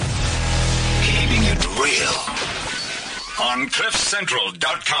Keeping it real on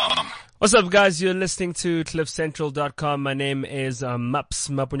CliffCentral.com. What's up, guys? You're listening to CliffCentral.com. My name is Maps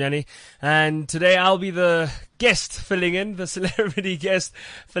Mapunyane, and today I'll be the guest filling in, the celebrity guest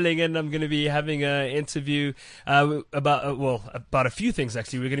filling in. I'm going to be having an interview about a few things,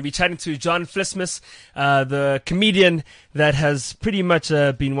 actually. We're going to be chatting to John Vlismus, the comedian that has pretty much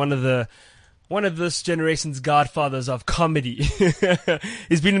been one of this generation's godfathers of comedy.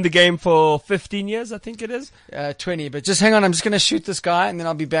 He's been in the game for 15 years, I think it is. 20, but just hang on. I'm just going to shoot this guy and then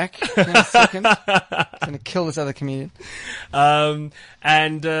I'll be back in a second. I'm going to kill this other comedian. We're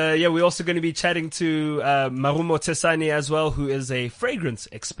also going to be chatting to Marumo Tesane as well, who is a fragrance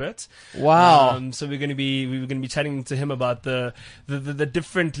expert. Wow. So we're going to be chatting to him about the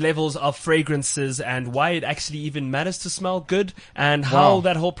different levels of fragrances and why it actually even matters to smell good and how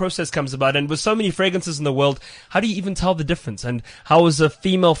that whole process comes about. And with so many fragrances in the world, how do you even tell the difference? And how is a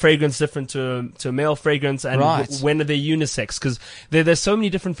female fragrance different to a male fragrance? And when are they unisex? Because there's so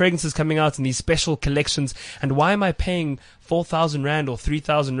many different fragrances coming out in these special collections. And why am I paying 4,000 Rand or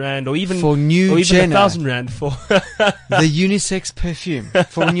 3,000 Rand or even for new 1,000 Rand for the unisex perfume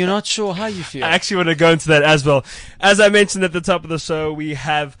for when you're not sure how you feel? I actually want to go into that as well. As I mentioned at the top of the show, we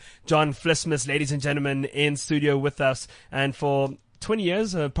have John Vlismus, ladies and gentlemen, in studio with us. And for 20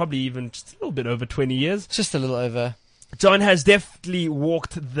 years, probably even just a little bit over 20 years. Just a little over. John has definitely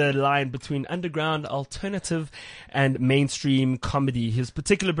walked the line between underground, alternative, and mainstream comedy. His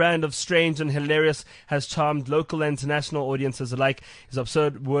particular brand of strange and hilarious has charmed local and international audiences alike. His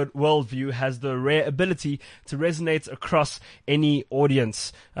absurd worldview has the rare ability to resonate across any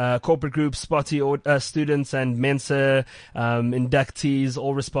audience. Corporate groups, spotty students, and Mensa inductees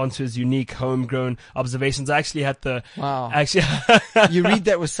all respond to his unique homegrown observations. I actually had the... Wow. Actually, you read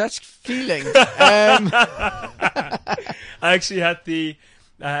that with such feeling. I actually had the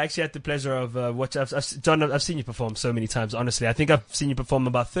pleasure of John. I've seen you perform so many times. Honestly, I think I've seen you perform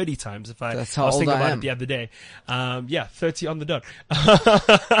about 30 times. That's how I was old thinking I about am. it the other day. 30 on the dot.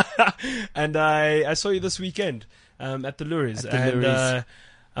 And I saw you this weekend at the Luries, and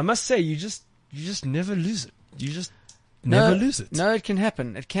I must say, you just never lose it. You just never lose it. No, it can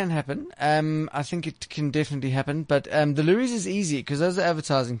happen. It can happen. I think it can definitely happen. But the Luries is easy because those are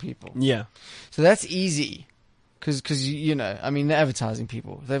advertising people. Yeah. So that's easy. Because they're advertising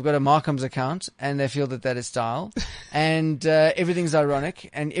people. They've got a Markham's account, and they feel that is style. And everything's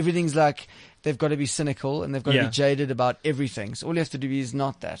ironic, and everything's like they've got to be cynical, and they've got to be jaded about everything. So all you have to do is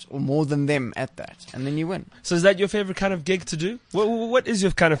not that, or more than them at that, and then you win. So is that your favorite kind of gig to do? What is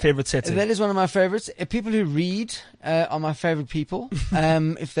your kind of favorite setting? That is one of my favorites. People who read are my favorite people.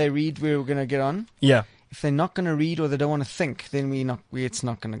 If they read, we're going to get on. Yeah. If they're not going to read or they don't want to think, then it's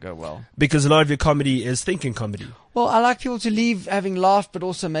not going to go well. Because a lot of your comedy is thinking comedy. Well, I like people to leave having laughed, but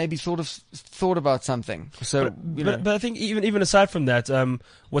also maybe thought about something. So, but I think even aside from that,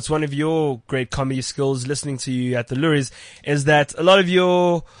 what's one of your great comedy skills? Listening to you at the Luries is that a lot of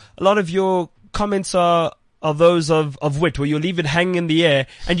your comments are those of wit, where you'll leave it hanging in the air,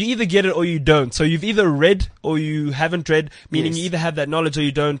 and you either get it or you don't. So you've either read or you haven't read, meaning you either have that knowledge or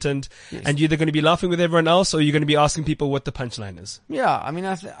you don't, and you're either going to be laughing with everyone else or you're going to be asking people what the punchline is. Yeah, I mean,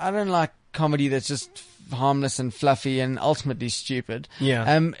 I don't like comedy that's just harmless and fluffy and ultimately stupid.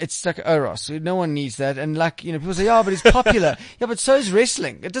 Yeah. It's like Oros. No one needs that. And people say, but it's popular. Yeah, but so is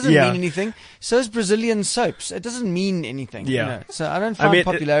wrestling. It doesn't mean anything. So is Brazilian soaps. It doesn't mean anything. Yeah. So I don't find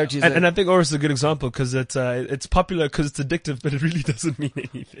popularity and I think Oros is a good example because it's popular because it's addictive, but it really doesn't mean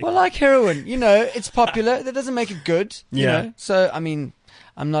anything. Well, like heroin, it's popular. That doesn't make it good. You know? So, I mean,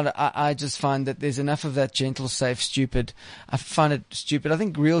 I just find that there's enough of that gentle, safe, stupid. I find it stupid. I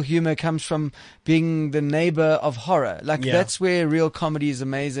think real humor comes from being the neighbor of horror. That's where real comedy is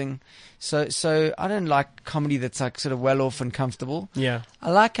amazing. So I don't like comedy that's like sort of well off and comfortable. Yeah.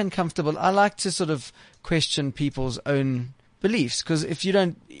 I like uncomfortable. I like to sort of question people's own beliefs, because if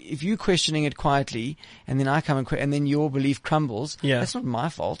you're questioning it quietly and then I come and then your belief crumbles, that's not my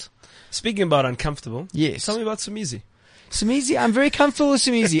fault. Speaking about uncomfortable, yes. Tell me about Somizi. Somizi, I'm very comfortable with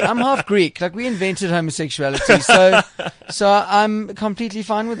Somizi. I'm half Greek. We invented homosexuality. So I'm completely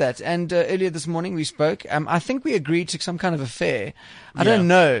fine with that. And earlier this morning we spoke. I think we agreed to some kind of affair. I don't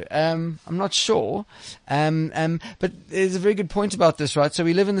know. I'm not sure. But there's a very good point about this, right? So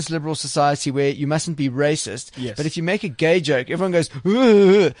we live in this liberal society where you mustn't be racist. Yes. But if you make a gay joke, everyone goes,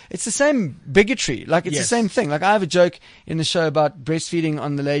 "Ugh." It's the same bigotry. It's the same thing. I have a joke in the show about breastfeeding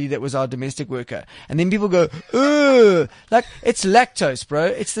on the lady that was our domestic worker. And then people go, "Ugh." It's lactose, bro.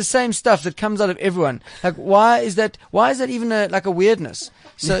 It's the same stuff that comes out of everyone. Why is that even a weirdness?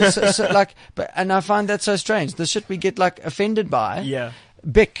 And I find that so strange. The shit we get offended by. Yeah.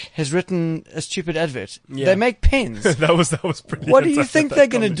 Bic has written a stupid advert. Yeah. They make pens. that was brilliant. What do you I think thought they're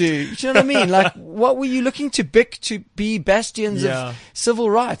that going to comment. do? Do you know what I mean? Like, what were you looking to Bic to be bastions Yeah. of civil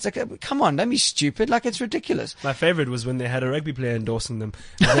rights? Like, come on, don't be stupid. Like, it's ridiculous. My favorite was when they had a rugby player endorsing them.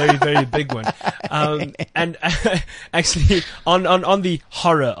 A very, very big one. And actually, on the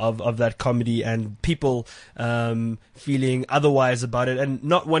horror of that comedy and people feeling otherwise about it and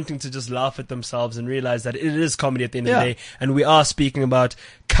not wanting to just laugh at themselves and realize that it is comedy at the end of the day. And we are speaking about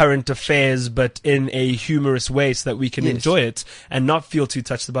current affairs, but in a humorous way so that we can enjoy it and not feel too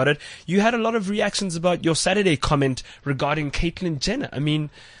touched about it. You had a lot of reactions about your Saturday comment regarding Caitlyn Jenner. I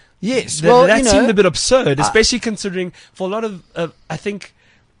mean, Yes. that seemed a bit absurd, especially considering for a lot of, I think,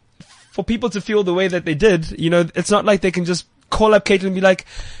 for people to feel the way that they did, it's not like they can just call up Caitlyn and be like,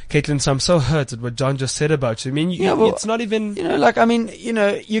 Caitlyn, so I'm so hurt at what John just said about you. I mean, it's not even...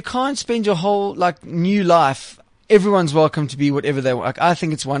 you can't spend your whole, new life... Everyone's welcome to be whatever they want. I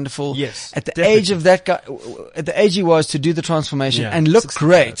think it's wonderful. Yes, at the definitely. age of that guy, at the age he was to do the transformation and look 65.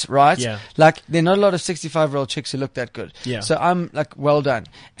 great, right? Yeah. There are not a lot of 65-year-old chicks who look that good. Yeah. So I'm well done.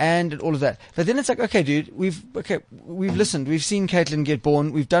 And all of that. But then it's okay, dude, we've listened. We've seen Caitlyn get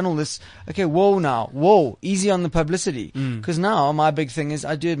born. We've done all this. Okay, whoa, easy on the publicity. Because now my big thing is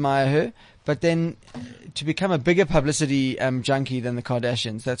I do admire her. But then to become a bigger publicity junkie than the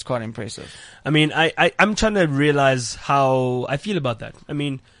Kardashians, that's quite impressive. I mean, I'm trying to realize how I feel about that. I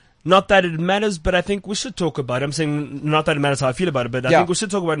mean, not that it matters, but I think we should talk about it. I'm saying not that it matters how I feel about it, but I think we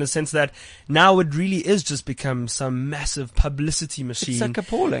should talk about it in the sense that now it really is just become some massive publicity machine. It's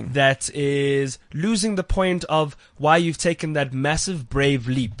appalling. That is losing the point of why you've taken that massive brave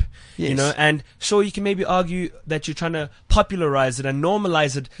leap. Yes. And sure, you can maybe argue that you're trying to popularize it and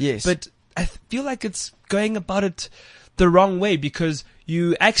normalize it. Yes. But I feel like it's going about it the wrong way because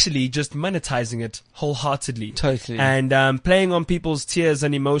you actually just monetizing it wholeheartedly. Totally. And playing on people's tears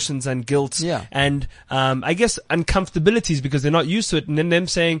and emotions and guilt. Yeah. And I guess uncomfortabilities because they're not used to it. And then them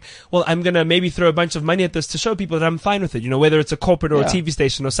saying, well, I'm going to maybe throw a bunch of money at this to show people that I'm fine with it. Whether it's a corporate or a TV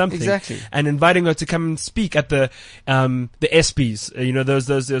station or something. Exactly. And inviting her to come and speak at the ESPYs, those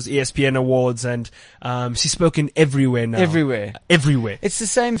ESPN awards. And she's spoken everywhere now. Everywhere. Everywhere. It's the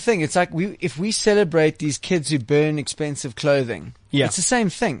same thing. It's like if we celebrate these kids who burn expensive clothing. Yeah. It's the same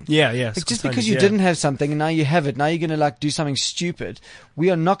thing. Yeah. Like just because you didn't have something and now you have it, now you're going to do something stupid. We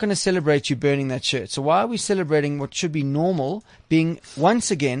are not going to celebrate you burning that shirt. So why are we celebrating what should be normal being once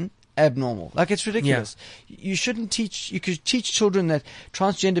again abnormal? It's ridiculous. You shouldn't teach, you could teach children that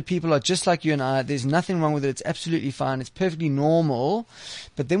transgender people are just like you and I. There's nothing wrong with it. It's absolutely fine. It's perfectly normal.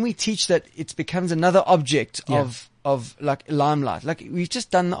 But then we teach that it becomes another object of limelight. We've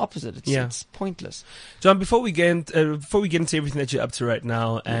just done the opposite. It's pointless. John, before we get into everything that you're up to right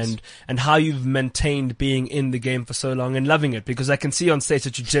now and how you've maintained being in the game for so long and loving it, because I can see on stage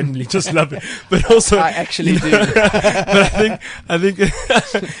that you genuinely just love it, but also I actually do. But I think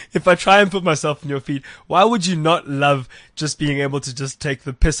if I try and put myself in your feet, why would you not love just being able to just take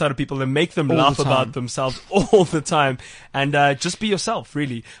the piss out of people and make them laugh about themselves all the time and just be yourself,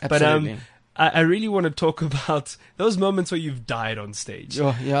 really? Absolutely. But I really want to talk about those moments where you've died on stage.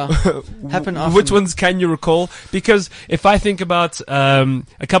 Oh, yeah. Happen often. Which ones can you recall? Because if I think about a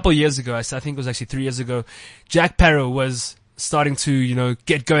couple of years ago, I think it was actually 3 years ago, Jack Parow was starting to,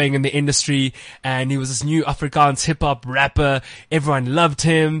 get going in the industry, and he was this new Afrikaans hip-hop rapper. Everyone loved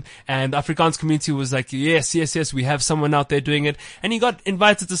him, and the Afrikaans community was like, yes, we have someone out there doing it. And he got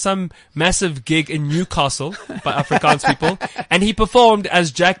invited to some massive gig in Newcastle by Afrikaans people, and he performed as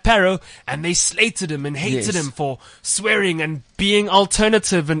Jack Parow, and they slated him and hated him for swearing and being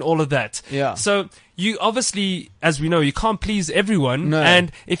alternative and all of that. Yeah. So you obviously, as we know, you can't please everyone. No.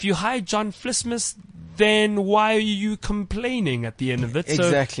 And if you hire John Flismus, then why are you complaining at the end of it?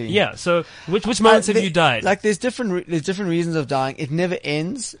 Exactly. So, yeah. So which moments have you died? There's different reasons of dying. It never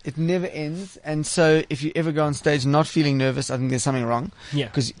ends. And so if you ever go on stage not feeling nervous, I think there's something wrong. Yeah.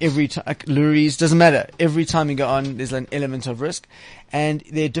 Because every time, Louise, doesn't matter. Every time you go on, there's an element of risk. And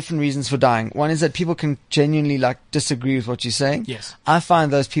there are different reasons for dying. One is that people can genuinely disagree with what you're saying. Yes. I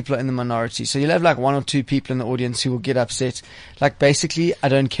find those people are in the minority. So you'll have one or two people in the audience who will get upset. Basically, I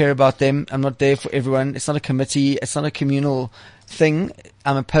don't care about them. I'm not there for everyone. It's not a committee. It's not a communal thing.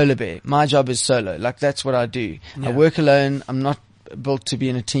 I'm a polar bear. My job is solo. That's what I do. Yeah. I work alone. I'm not built to be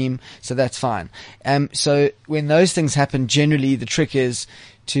in a team, so that's fine. So when those things happen, generally the trick is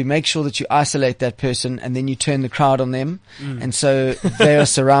to make sure that you isolate that person, and then you turn the crowd on them. And so they are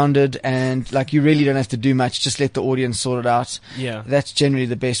surrounded, and like you really don't have to do much. Just let the audience sort it out. Yeah. That's generally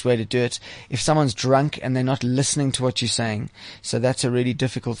the best way to do it. If someone's drunk and they're not listening to what you're saying, so that's a really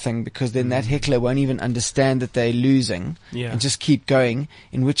difficult thing, because then that heckler won't even understand that they're losing and just keep going,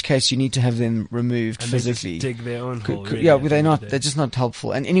 in which case you need to have them removed And physically. they just dig their own hole. Really, Yeah, at the they're end of not. the day. They're just not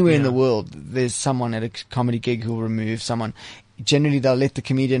helpful. And anywhere in Yeah. the world, there's someone at a comedy gig who will remove someone. Generally, they'll let the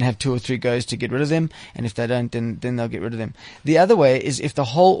comedian have 2 or 3 goes to get rid of them, and if they don't, then they'll get rid of them. The other way is if the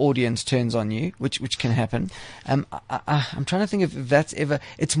whole audience turns on you, which can happen. I'm trying to think if that's ever.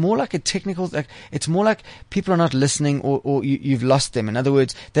 It's more like a technical. Like it's more like people are not listening, or you've lost them. In other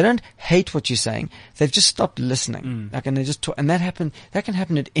words, they don't hate what you're saying. They've just stopped listening. Like, and they just talk, and that can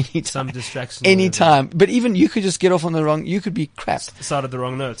happen at any time. Some distraction. Any time. But even you could just get off on the wrong. You could be crap. Started the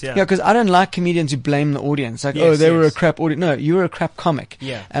wrong note. Yeah. Yeah, because I don't like comedians who blame the audience. Like, Yes, they were a yes. crap audience. No, you were a crap comic.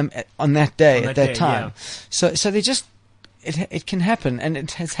 Yeah. On that day, On at that that day, time. yeah. So they just, it can happen, and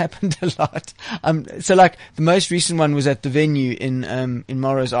it has happened a lot. So like the most recent one was at the venue in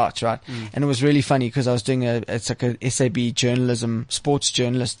Morrow's Arch, right? And it was really funny because I was doing it's like a SAB journalism, sports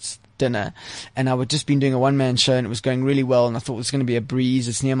journalists dinner, and I would just been doing a one-man show, and it was going really well, and I thought it was going to be a breeze.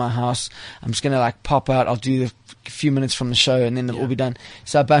 It's near my house. I'm just going to like pop out. I'll do the few minutes from the show, and then it'll all be done.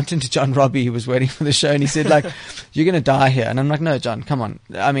 So I bumped into John Robbie, who was waiting for the show, and he said like, "You're going to die here." And I'm like, "No, John, come on.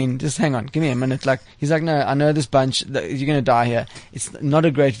 I mean, just hang on. Give me a minute." Like, he's like, "No, I know this bunch. You're going to die here. It's not a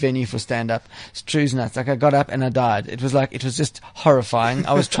great venue for stand-up. It's true as nuts." Like, I got up and I died. It was just horrifying.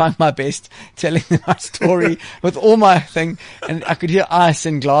 I was trying my best, telling them my story with all my thing, and I could hear ice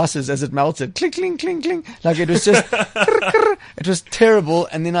in glasses as it melted. Clink, clink, clink, clink. Like, it was just, it was terrible.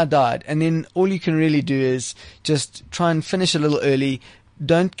 And then I died. And then all you can really do is just try and finish a little early.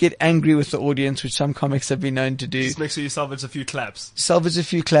 Don't get angry with the audience, which some comics have been known to do. Just make sure you salvage a few claps. Salvage a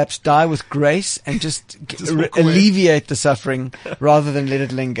few claps, die with grace, and just, Just walk away. alleviate the suffering rather than let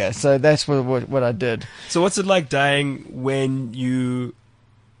it linger. So that's what I did. So what's it like dying when you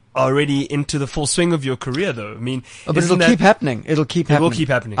are already into the full swing of your career, though? I mean, But isn't it'll that- keep happening. It'll keep It happening. will keep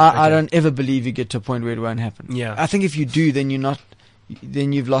happening. I Okay. don't ever believe you get to a point where it won't happen. Yeah. I think if you do, then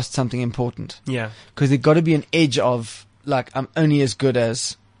then you've lost something important. Yeah. Because there's got to be an edge of, like, I'm only as good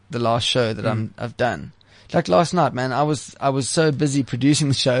as the last show that I've done. Like last night, man, I was so busy producing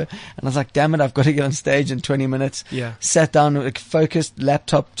the show, and I was like, damn it, I've got to get on stage in 20 minutes. Yeah. Sat down, like, focused,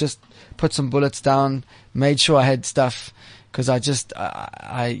 laptop, just put some bullets down, made sure I had stuff, because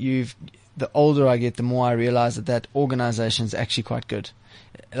the older I get, the more I realize that organization is actually quite good.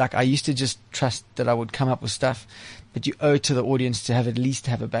 Like, I used to just trust that I would come up with stuff, but you owe it to the audience to at least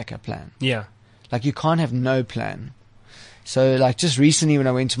have a backup plan. Yeah. Like, you can't have no plan. So, like, just recently when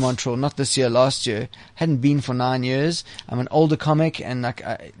I went to Montreal, not this year, last year, hadn't been for 9 years. I'm an older comic, and like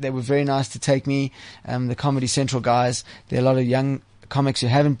they were very nice to take me. The Comedy Central guys, there are a lot of young comics who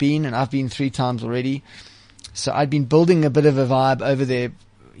haven't been, and I've been 3 times already. So I'd been building a bit of a vibe over there,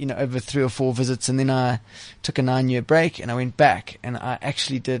 over 3 or 4 visits, and then I took a 9-year break, and I went back, and I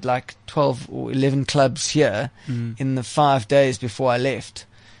actually did like 12 or 11 clubs here in the 5 days before I left,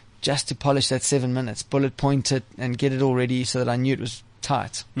 just to polish that 7 minutes, bullet point it, and get it all ready so that I knew it was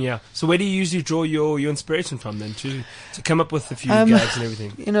tight. Yeah. So where do you usually draw your inspiration from then to come up with a few gags and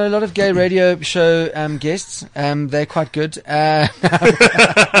everything? A lot of gay radio show guests. They're quite good.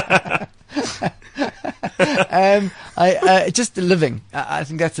 Just living. I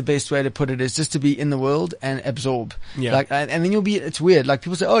think that's the best way to put it, is just to be in the world and absorb. Yeah. Like, and then it's weird. Like,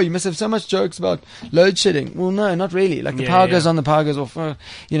 people say, oh, you must have so much jokes about load shedding. Well, no, not really. Like, the power goes on, the power goes off.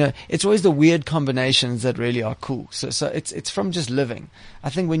 It's always the weird combinations that really are cool. So it's from just living. I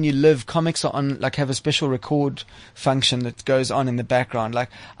think when you live, comics are on, like, have a special record function that goes on in the background. Like,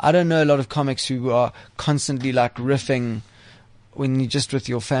 I don't know a lot of comics who are constantly, like, riffing when you're just with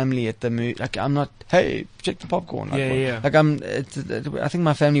your family at the mood. Like, I'm not, hey, check the popcorn. Like, Like, I think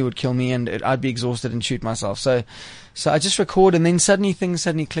my family would kill me, and I'd be exhausted and shoot myself. So I just record, and then things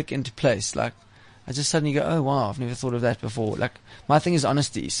suddenly click into place. Like, I just suddenly go, oh wow, I've never thought of that before. Like, my thing is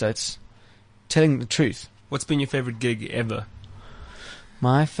honesty, so it's telling the truth. What's been your favorite gig ever?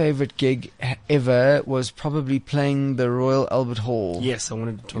 My favorite gig ever was probably playing the Royal Albert Hall. Yes, I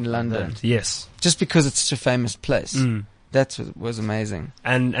wanted to talk in about London. that. Yes. Just because it's such a famous place. That was amazing.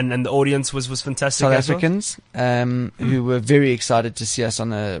 And the audience was fantastic. South as well? Africans who were very excited to see us on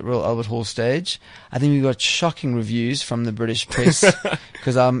the Royal Albert Hall stage. I think we got shocking reviews from the British press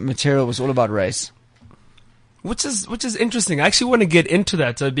because our material was all about race. Which is interesting. I actually want to get into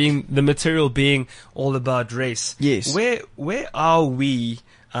that. Being the material being all about race. Yes. Where are we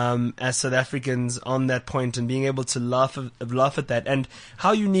as South Africans on that point and being able to laugh at that. And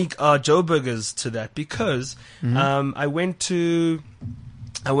how unique are Joburgers to that? Because I went to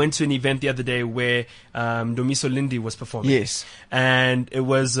an event the other day where Domiso Lindy was performing. Yes. And it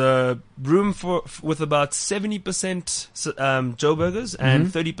was a room with about 70% Joburgers and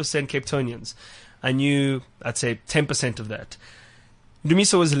 30% Cape Townians. I knew, I'd say 10% of that.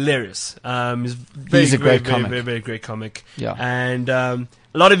 Domiso was hilarious. He's a great comic. Very, very great comic. Yeah. And a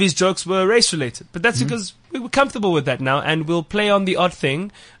lot of his jokes were race related, but that's because we were comfortable with that now, and we'll play on the odd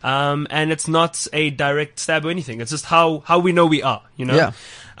thing. And it's not a direct stab or anything. It's just how we know we are, you know? Yeah.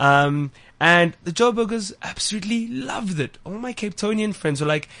 And the Joburgers absolutely loved it. All my Cape Townian friends were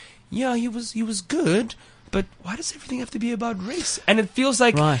like, yeah, he was good, but why does everything have to be about race? And it feels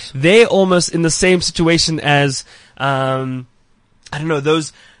like they're almost in the same situation as, I don't know,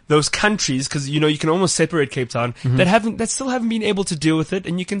 those countries, because you know you can almost separate Cape Town that still haven't been able to deal with it,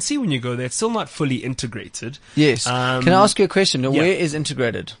 and you can see when you go there, it's still not fully integrated. Yes. Can I ask you a question? Where is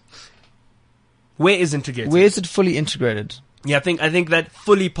integrated? Where is integrated? Where is it fully integrated? Yeah, I think that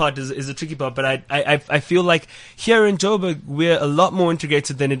fully part is a tricky part, but I feel like here in Joburg we're a lot more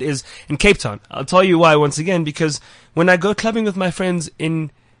integrated than it is in Cape Town. I'll tell you why once again, because when I go clubbing with my friends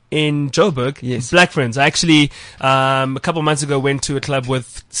in Joburg, black friends. I actually, a couple of months ago went to a club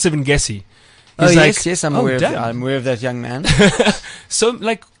with Sivin Gessie. Yes, I'm aware of that young man. So,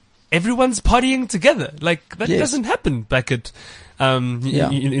 like, everyone's partying together. Like, that doesn't happen back at,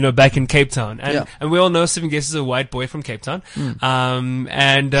 you know, back in Cape Town. And we all know Sivin Gessie is a white boy from Cape Town.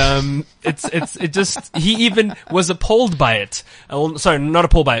 It just, he even was appalled by it. Sorry, not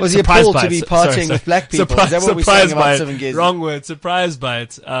appalled by it. Was he appalled to be partying with black people? Is that what we're saying about Sivin Gessie? Wrong word. Surprised by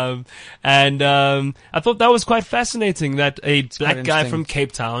it. I thought that was quite fascinating that a black guy from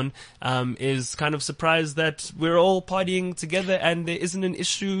Cape Town, is kind of surprised that we're all partying together and there isn't an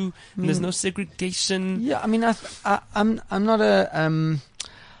issue and there's no segregation. Yeah, I mean, I'm not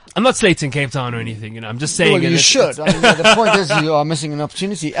I'm not slating Cape Town or anything, you know. I'm just saying. Well, you should. I mean, the point is you are missing an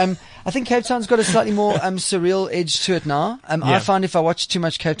opportunity. I think Cape Town's got a slightly more surreal edge to it now. I find if I watch too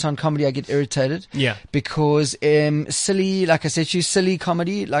much Cape Town comedy, I get irritated. Yeah. Because silly, like I said, silly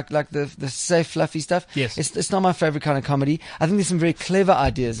comedy, like the safe, fluffy stuff. Yes. It's not my favorite kind of comedy. I think there's some very clever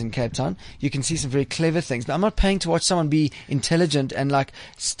ideas in Cape Town. You can see some very clever things. But I'm not paying to watch someone be intelligent and like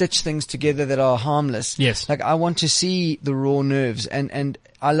stitch things together that are harmless. Yes. Like I want to see the raw nerves and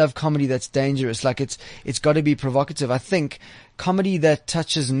I love comedy that's dangerous. Like it's got to be provocative. I think comedy that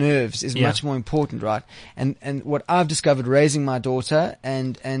touches nerves is much more important, right? And what I've discovered raising my daughter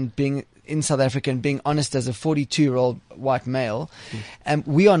and being in South Africa and being honest as a 42-year-old white male,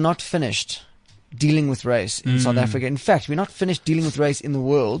 we are not finished dealing with race in South Africa. In fact, we're not finished dealing with race in the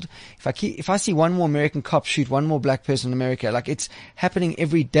world. If I see one more American cop shoot one more black person in America, like it's happening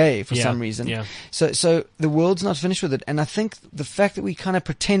every day for some reason. Yeah. So the world's not finished with it. And I think the fact that we kind of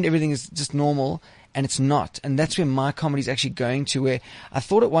pretend everything is just normal and it's not. And that's where my comedy is actually going to, where I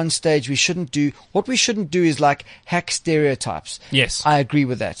thought at one stage what we shouldn't do is like hack stereotypes. Yes. I agree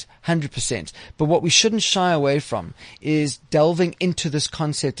with that. 100%. But what we shouldn't shy away from is delving into this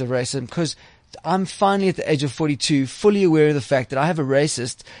concept of racism, because I'm finally at the age of 42 fully aware of the fact that I have a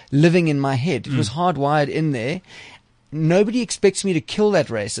racist living in my head. It was hardwired in there. Nobody expects me to kill that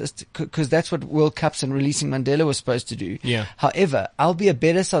racist because that's what World Cups and releasing Mandela was supposed to do. Yeah. However, I'll be a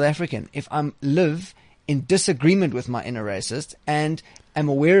better South African if I live in disagreement with my inner racist and am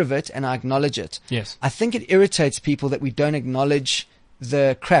aware of it and I acknowledge it. Yes. I think it irritates people that we don't acknowledge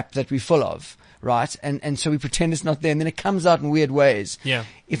the crap that we're full of. Right? And so we pretend it's not there and then it comes out in weird ways. Yeah.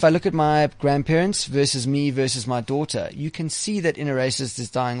 If I look at my grandparents versus me versus my daughter, you can see that inner racist is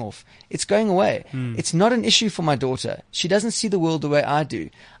dying off. It's going away. It's not an issue for my daughter. She doesn't see the world the way I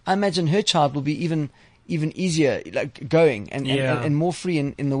do. I imagine her child will be even easier, like going and more free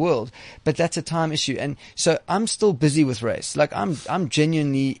in the world. But that's a time issue. And so I'm still busy with race. Like I'm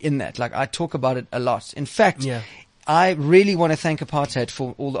genuinely in that. Like I talk about it a lot. In fact, I really want to thank apartheid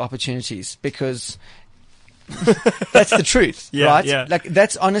for all the opportunities because that's the truth, right? Yeah. Like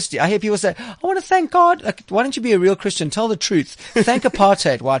that's honesty. I hear people say, I want to thank God. Like, why don't you be a real Christian? Tell the truth. Thank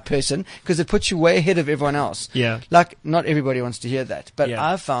apartheid, white person, because it puts you way ahead of everyone else. Yeah. Like not everybody wants to hear that, but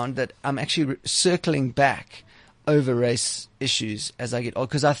I've found that I'm actually circling back over race issues as I get old,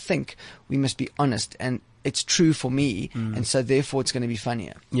 because I think we must be honest and it's true for me, and so therefore it's going to be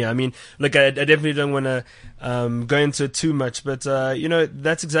funnier. Yeah, I mean, look, I definitely don't want to go into it too much, but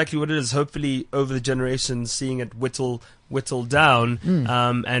that's exactly what it is. Hopefully, over the generations, seeing it whittle down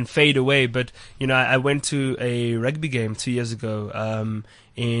and fade away. But I went to a rugby game 2 years ago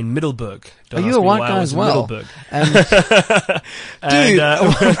in Middelburg. Are you a white guy as well? Middelburg. Dude,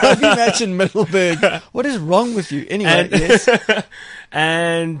 a rugby match in Middelburg. What is wrong with you? Anyway, yes.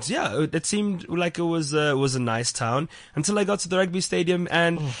 And yeah, it seemed like it was a nice town until I got to the rugby stadium,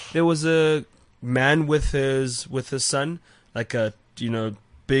 and there was a man with his son, like a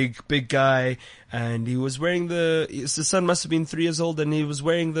big guy, and he was wearing his son must have been 3 years old, and he was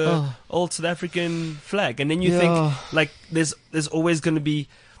wearing the old South African flag. And then you think, like, there's always going to be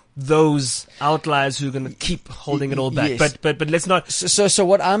those outliers who are going to keep holding it all back. Yes. But let's not. So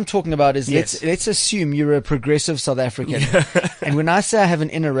what I'm talking about is let's assume you're a progressive South African, and when I say I have an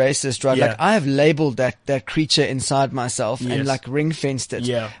inner racist, right? Like, I have labeled that creature inside myself and like ring fenced it.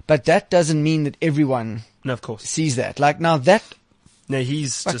 Yeah. But that doesn't mean that everyone of course sees that. Like, now that. No,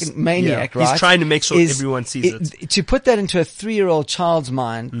 he's fucking just maniac, right? He's trying to make sure everyone sees it. To put that into a 3-year-old child's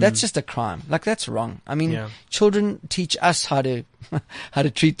mind, that's just a crime. Like, that's wrong. I mean, children teach us how to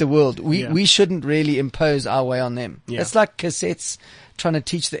treat the world. We shouldn't really impose our way on them. Yeah. It's like cassettes trying to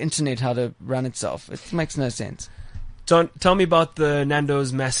teach the internet how to run itself. It makes no sense. John, tell me about the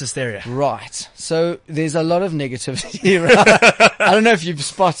Nando's mass hysteria. Right. So there's a lot of negativity. Right? I don't know if you've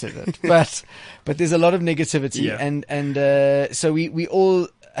spotted it, but there's a lot of negativity, and so we all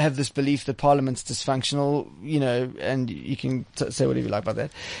have this belief that Parliament's dysfunctional, and you can say whatever you like about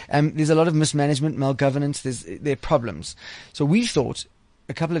that. There's a lot of mismanagement, malgovernance. There are problems. So we thought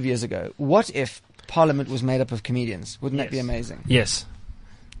a couple of years ago, what if Parliament was made up of comedians? Wouldn't that be amazing? Yes.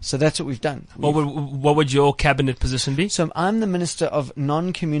 So that's what we've done. What would your cabinet position be? So I'm the Minister of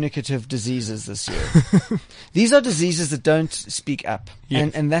Non-Communicative Diseases this year. These are diseases that don't speak up,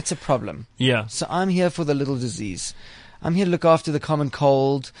 and that's a problem. Yeah. So I'm here for the little disease. I'm here to look after the common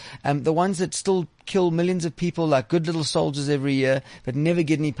cold, the ones that still kill millions of people like good little soldiers every year, but never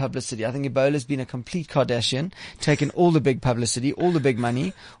get any publicity. I think Ebola's been a complete Kardashian, taken all the big publicity, all the big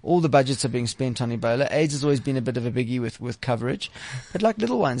money, all the budgets are being spent on Ebola. AIDS has always been a bit of a biggie with coverage, but like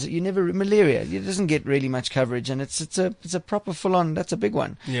little ones, malaria, it doesn't get really much coverage, and it's a proper full on, that's a big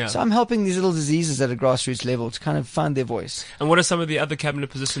one. Yeah. So I'm helping these little diseases at a grassroots level to kind of find their voice. And what are some of the other cabinet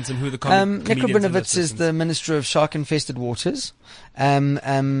positions, and who the comedians Nekrobinovitz is the Minister of Shark-Infested Waters.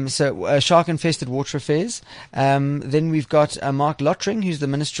 Shark-Infested Water Affairs. Then we've got Mark Lottering, who's the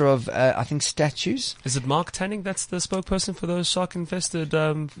Minister of, I think, Statues. Is it Mark Tanning that's the spokesperson for those shark-infested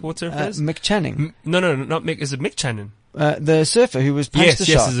water affairs? Mick Channing. No, not Mick. Is it Mick Channing? The surfer who was punched a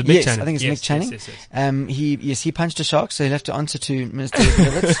shark. Yes, it's Mick Channing. I think it's Mick Channing. Yes. He punched a shark, so he'll have to answer to Minister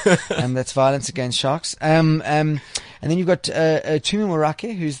Nekrobinovitz. That's violence against sharks. And then you've got Tumi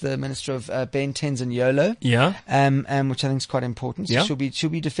Morake, who's the Minister of Ben Tenzin Yolo. Yeah. Which I think is quite important. So yeah. She'll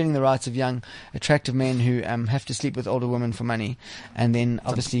be defending the rights of young, attractive men who have to sleep with older women for money, and then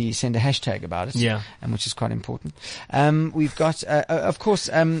obviously send a hashtag about it. Yeah. Which is quite important. We've got, of course,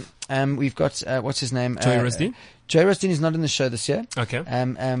 we've got what's his name? Joey Rasdeen. Joey Rasdeen is not in the show this year. Okay.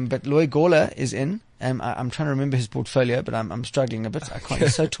 But Loy Gawler is in. I'm trying to remember his portfolio, but I'm struggling a bit. I can't.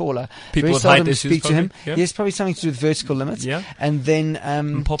 He's so taller. People with height issues, speak to him. Yeah. Yes, probably something to do with vertical limits. Yeah. And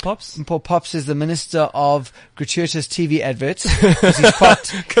then Paul Pops. Paul Pops is the Minister of Gratuitous TV Adverts.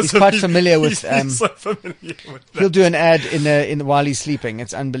 He's quite familiar with. He's so familiar with that. He'll do an ad while he's sleeping.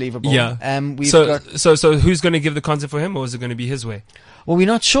 It's unbelievable. Yeah. So who's going to give the content for him, or is it going to be his way? Well, we're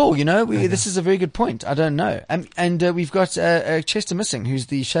not sure, This is a very good point. I don't know. And we've got Chester Missing, who's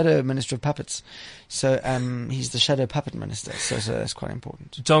the Shadow Minister of Puppets. So he's the Shadow Puppet Minister. So that's quite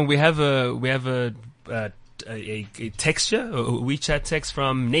important. John, we have a texture, a WeChat text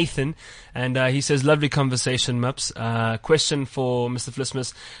from Nathan, and he says, "Lovely conversation, Mups. Question for Mr.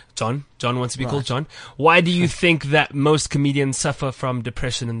 Flismus. John wants to be called John. Why do you think that most comedians suffer from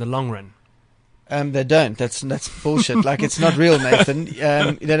depression in the long run?" They don't. That's bullshit. Like, it's not real, Nathan.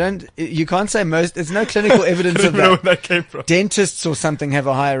 They don't. You can't say most. There's no clinical evidence of that. I don't know where that came from. Dentists or something have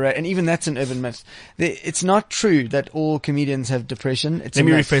a higher rate, and even that's an urban myth. It's not true that all comedians have depression. Let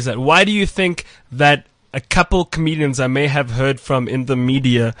me rephrase that. Why do you think that a couple comedians I may have heard from in the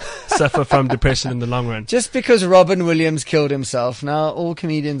media suffer from depression in the long run? Just because Robin Williams killed himself, now all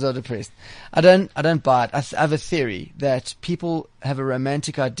comedians are depressed. I don't buy it. I have a theory that people have a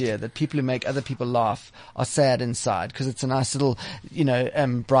romantic idea that people who make other people laugh are sad inside, because it's a nice little,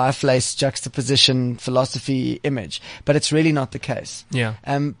 Briarflace juxtaposition philosophy image. But it's really not the case. Yeah.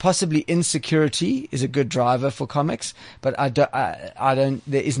 Possibly insecurity is a good driver for comics, but I don't.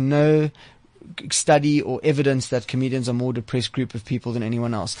 There is no study or evidence that comedians are more depressed group of people than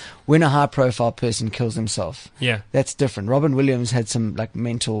anyone else. When a high profile person kills himself, that's different. Robin Williams had some like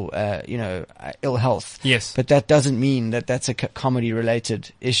mental, ill health. Yes. But that doesn't mean that that's a comedy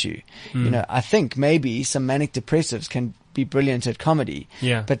related issue. I think maybe some manic depressives can be brilliant at comedy.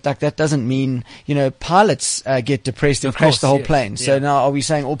 Yeah. But like that doesn't mean, pilots get depressed and crash the whole plane. So now are we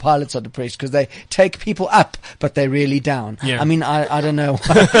saying all pilots are depressed because they take people up, but they're really down? Yeah. I mean, I don't know.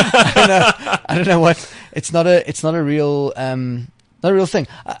 I don't know what, it's not a real, not a real thing.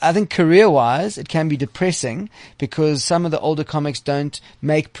 I think career-wise, it can be depressing because some of the older comics don't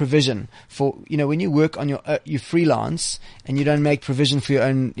make provision for, when you work on you freelance and you don't make provision for your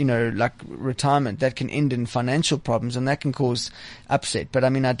own, like retirement, that can end in financial problems and that can cause upset. But I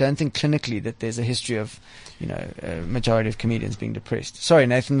mean, I don't think clinically that there's a history of, a majority of comedians being depressed. Sorry,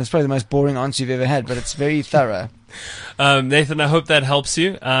 Nathan, that's probably the most boring answer you've ever had, but it's very thorough. Nathan, I hope that helps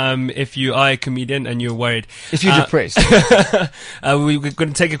you. If you are a comedian and you're worried, if you're depressed, we're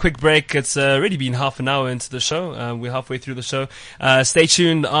going to take a quick break. It's already been half an hour into the show. We're halfway through the show. Stay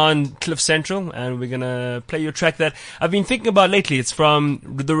tuned on Cliff Central, and we're going to play your track that I've been thinking about lately. It's from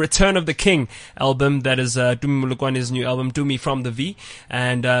the Return of the King album. That is Dumi Molokwane's new album, Do Me From the V,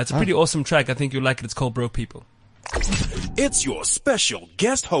 and it's a pretty awesome track. I think you'll like it. It's called Broke People. It's your special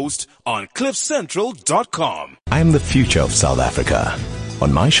guest host on CliffCentral.com. I am the future of South Africa.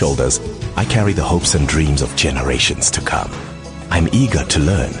 On my shoulders, I carry the hopes and dreams of generations to come. I'm eager to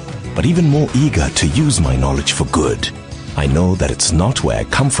learn, but even more eager to use my knowledge for good. I know that it's not where I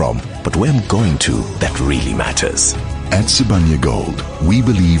come from, but where I'm going to that really matters. At Sibanye Gold, we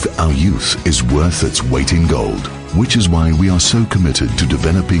believe our youth is worth its weight in gold, which is why we are so committed to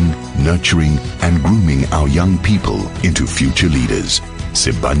developing, nurturing, and grooming our young people into future leaders.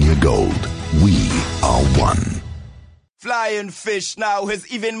 Sibanye Gold, we are one. Flying fish now has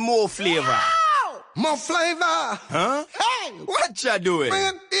even more flavor. Wow! More flavor. Huh? Hey! What ya doing?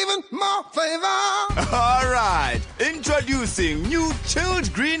 Bring even more flavor. Alright, introducing new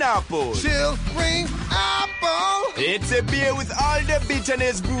chilled green apple. Chilled green apple. It's a beer with all the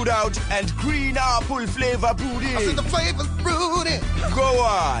bitterness brewed out and green apple flavor brewed in. I see the flavor's brewed in. Go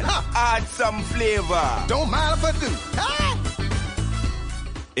on, add some flavor. Don't mind if I do. Hey!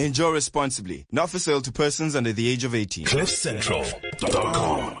 Enjoy responsibly. Not for sale to persons under the age of 18.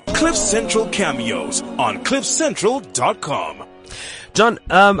 CliffCentral.com. Cliff Central cameos on CliffCentral.com. John,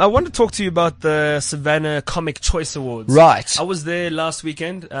 I want to talk to you about the Savannah Comic Choice Awards. Right. I was there last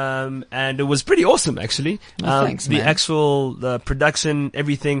weekend, and it was pretty awesome, actually. Thanks, the man. the production,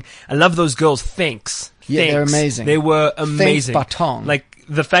 everything. I love those girls. Thanks. Yeah, they're amazing. They were amazing. Thanks, Baton. Like,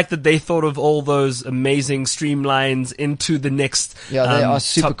 the fact that they thought of all those amazing streamlines into the next. Yeah, they are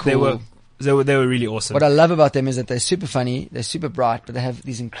super cool. They were really awesome. What I love about them is that they're super funny, they're super bright, but they have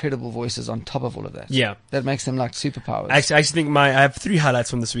these incredible voices on top of all of that. Yeah. That makes them like superpowers. I actually think I have 3 highlights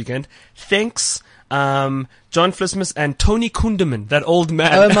from this weekend. Thanks, John Flismus and Tony Kundeman, that old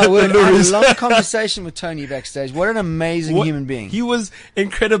man. Oh my word, I had a long conversation with Tony backstage. What an amazing human being. He was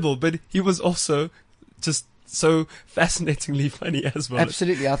incredible, but he was also just so fascinatingly funny as well.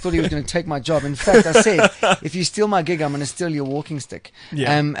 Absolutely. I thought he was going to take my job. In fact, I said, if you steal my gig, I'm going to steal your walking stick.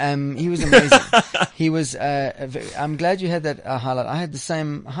 Yeah. He was amazing. He was, I'm glad you had that highlight. I had the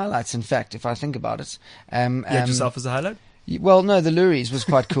same highlights, in fact, if I think about it. You had yourself as a highlight? Well, no, the Luries was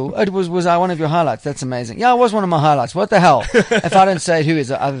quite cool. Was I one of your highlights? That's amazing. Yeah, I was one of my highlights. What the hell? If I don't say it, who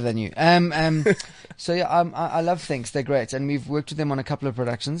is it other than you? So yeah, I love Thinks. They're great, and we've worked with them on a couple of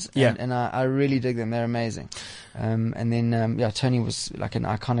productions. And I really dig them. They're amazing. And then Tony was like an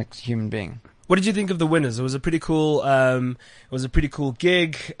iconic human being. What did you think of the winners? It was a pretty cool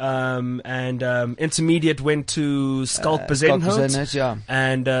gig. And intermediate went to Skulk Bezuidenhout. Yeah.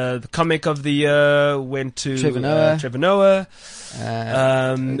 And the comic of the year went to Trevor Noah.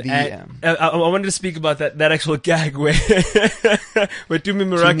 I wanted to speak about that actual gag where Tumi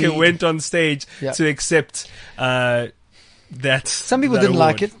Moraka went on stage to accept that. Some people that didn't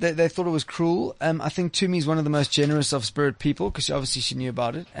award. like it. They thought it was cruel. I think Tumi is one of the most generous of spirit people because obviously she knew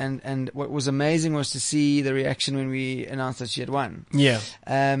about it. And what was amazing was to see the reaction when we announced that she had won. Yeah.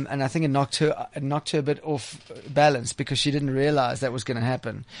 And I think it knocked her a bit off balance because she didn't realize that was going to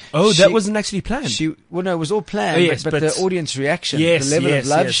happen. Oh, that wasn't actually planned. Well, no, it was all planned. Oh, yes, but the audience reaction, yes, the level of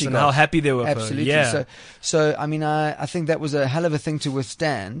love she and got, how happy they were. Absolutely. Yeah. So I mean, I think that was a hell of a thing to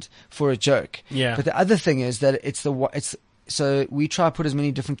withstand for a joke. Yeah. But the other thing is that so we try to put as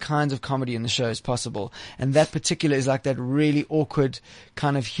many different kinds of comedy in the show as possible. And that particular is like that really awkward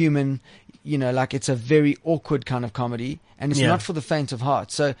kind of human, like it's a very awkward kind of comedy. And it's not for the faint of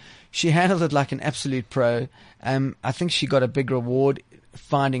heart. So she handled it like an absolute pro. I think she got a big reward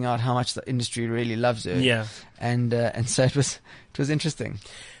finding out how much the industry really loves her. Yeah. And so it was interesting.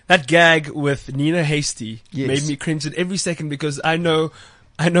 That gag with Nina Hasty Yes. made me cringe at every second because I know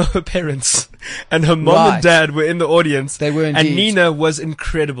her parents and her mom Right. and dad were in the audience. They were and indeed. Nina was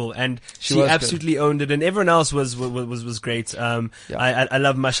incredible, and She she was absolutely owned it, and everyone else was great. Yeah. I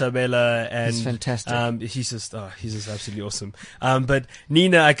love Mashabela, and He's fantastic. he's just absolutely awesome. But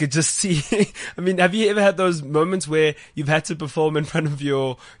Nina, I could just see. I mean, have you ever had those moments where you've had to perform in front of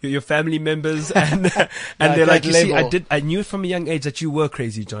your family members, and they're like, that you see, level. I knew from a young age that you were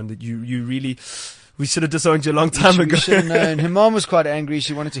crazy, John. That you really. We should have disowned you a long time ago. We should have known. Her mom was quite angry.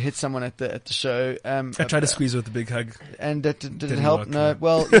 She wanted to hit someone at the show. I tried to squeeze her with a big hug. And did it Didn't help? work, No. no.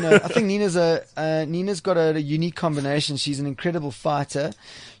 Well, I think Nina's got a unique combination. She's an incredible fighter.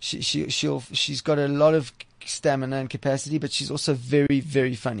 She's got a lot of stamina and capacity, but she's also very,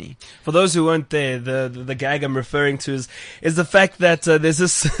 very funny. For those who weren't there, the gag I'm referring to is the fact that there's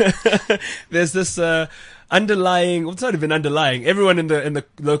this underlying. Well, it's not even underlying. Everyone in the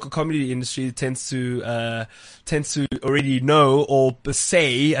local comedy industry tends to already know or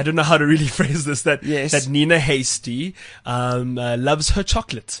say. I don't know how to really phrase this. That Nina Hasty loves her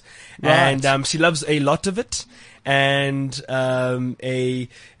chocolate, Right. and she loves a lot of it, and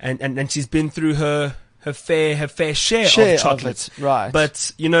she's been through her fair share of chocolate. it, right.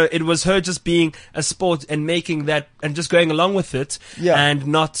 But, it was her just being a sport and making that and just going along with it Yeah. and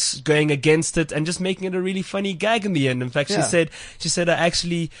not going against it and just making it a really funny gag in the end. In fact, Yeah. she said, I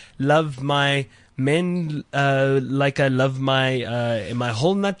actually love my men like I love my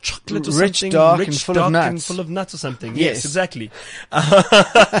whole nut chocolate or Rich, something. dark, and full of nuts. and full of nuts or something. Yes. Yes, exactly.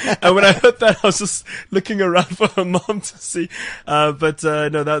 And when I heard that, I was just looking around for her mom to see. But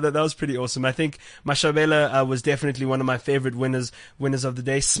no, that was pretty awesome. I think Mashabela was definitely one of my favorite winners of the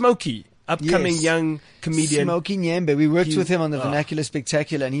day. Smokey, upcoming Yes. young comedian. Smokey Nyembe. We worked with him on the Vernacular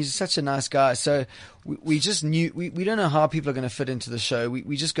Spectacular, and he's such a nice guy. So we just knew, we don't know how people are going to fit into the show.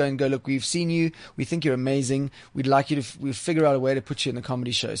 We just go, look, we've seen you. We think you're amazing. We'd like you to, we'll figure out a way to put you in the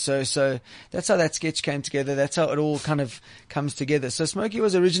comedy show. So that's how that sketch came together. That's how it all kind of comes together. So Smokey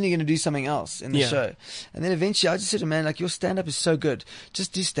was originally going to do something else in the Yeah. show. And then eventually I just said to him, man, like, your stand-up is so good.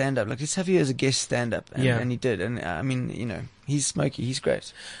 Just do stand-up. Like, let's have you as a guest stand-up. And he did. And I mean, he's Smokey. He's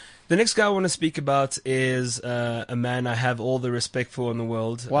great. The next guy I want to speak about is a man I have all the respect for in the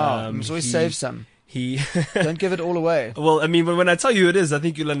world. Wow. Must always save some. Don't give it all away. Well, I mean, when I tell you who it is, I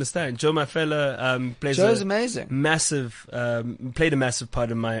think you'll understand. Joe Mafela plays Joe's amazing. Played a massive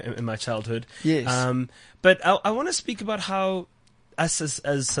part in my childhood. Yes. But I want to speak about how us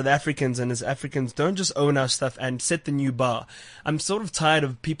as South Africans and as Africans don't just own our stuff and set the new bar. I'm sort of tired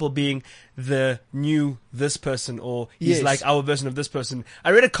of people being the new this person or he's Yes. like our version of this person.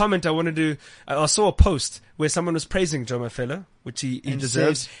 I read a comment I saw a post where someone was praising Joe Mafela, which he And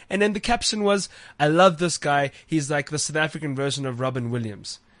deserves. said- And then the caption was, I love this guy. He's like the South African version of Robin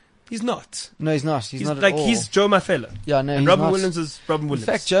Williams. He's not. No, he's not. He's not like at all. he's Joe Mafela. Yeah, no, and he's Robin not. Williams is Robin In Williams.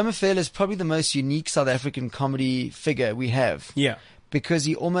 fact, Joe Mafela is probably the most unique South African comedy figure we have. Yeah. Because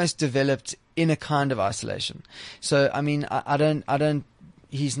he almost developed in a kind of isolation. So, I mean, I don't,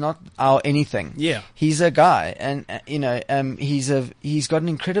 he's not our anything. Yeah. He's a guy, and he's got an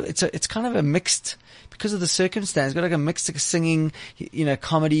incredible. It's kind of a mixed, because of the circumstance. Got like a mixed singing,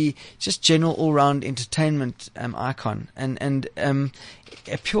 comedy, just general all round entertainment icon, and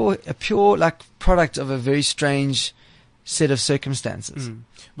a pure like product of a very strange set of circumstances.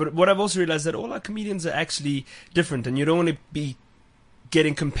 But what I've also realized that all our comedians are actually different, and you don't want to be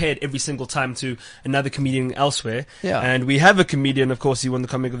getting compared every single time to another comedian elsewhere. Yeah. And we have a comedian, of course, he won the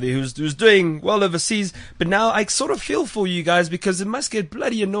Comic of the Year, who's doing well overseas. But now I sort of feel for you guys because it must get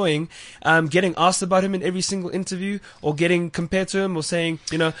bloody annoying getting asked about him in every single interview or getting compared to him or saying,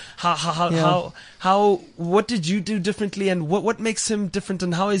 what did you do differently and what makes him different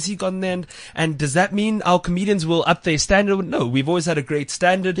and how has he gotten there? And does that mean our comedians will up their standard? No, we've always had a great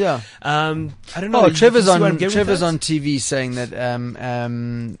standard. Yeah. I don't know. Oh, Trevor's You see where I'm getting with Trevor's that? on TV saying that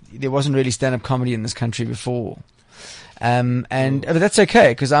there wasn't really stand-up comedy in this country before, but that's okay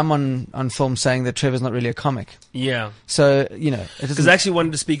because I'm on film saying that Trevor's not really a comic. Yeah. So it Because doesn't. I actually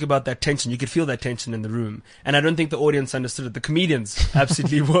wanted to speak about that tension. You could feel that tension in the room. And I don't think the audience understood it. The comedians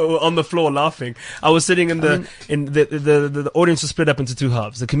absolutely were on the floor laughing. I was sitting in the audience was split up into two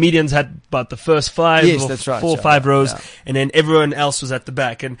halves. The comedians had about the first 5 Yes, or that's right, 4 or yeah, 5 rows, yeah. and then everyone else was at the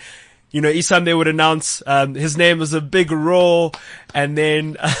back. And each time they would announce, his name was a big roar, and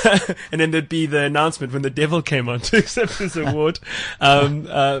then, and then there'd be the announcement when the devil came on to accept his award. I'm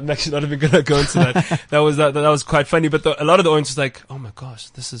actually not even gonna go into that. That was quite funny, but a lot of the audience was like, oh my gosh,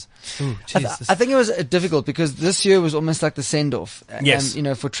 this is, ooh, jeez. I think it was difficult because this year was almost like the send-off, Yes.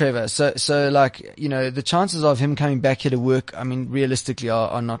 for Trevor. So like, the chances of him coming back here to work, I mean, realistically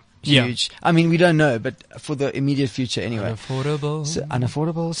are not Yeah. huge. I mean, we don't know, but for the immediate future anyway. Unaffordable.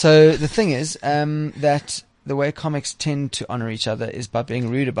 Unaffordable. So the thing is, that the way comics tend to honor each other is by being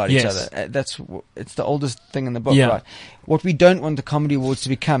rude about each Yes. other. It's the oldest thing in the book, Yeah. right? What we don't want the comedy awards to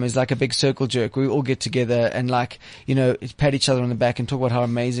become is like a big circle jerk where we all get together and like, pat each other on the back and talk about how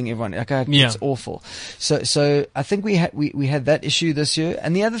amazing everyone. Yeah. It's awful. So I think we had that issue this year.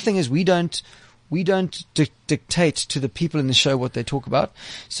 And the other thing is we don't dictate to the people in the show what they talk about.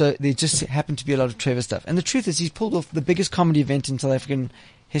 So there just happened to be a lot of Trevor stuff. And the truth is he's pulled off the biggest comedy event in South African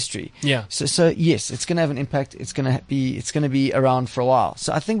history. Yeah. So yes, it's going to have an impact. It's going to be around for a while.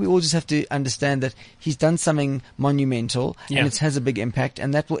 So I think we all just have to understand that he's done something monumental and it has a big impact,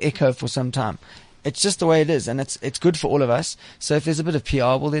 and that will echo for some time. It's just the way it is, and it's good for all of us. So if there's a bit of PR,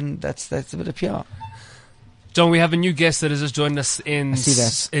 well then that's a bit of PR. John, we have a new guest that has just joined us in I see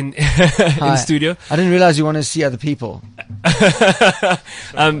that. in Hi. studio. I didn't realize you want to see other people.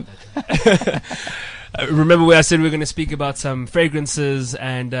 Remember where I said we were going to speak about some fragrances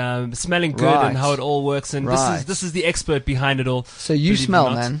and smelling good Right. and how it all works, and Right. this is the expert behind it all. So you believe it or smell,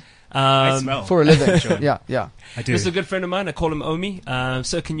 not. man, I smell. for a living. Sure. Yeah. I do. This is a good friend of mine. I call him Omi.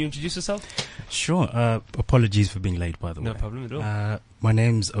 Sir, can you introduce yourself? Sure. Apologies for being late, by the way. No problem at all. My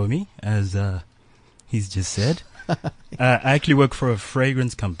name's Omi, as he's just said. I actually work for a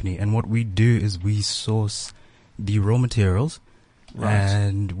fragrance company, and what we do is we source the raw materials,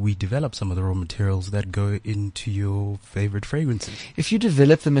 and we develop some of the raw materials that go into your favorite fragrances. If you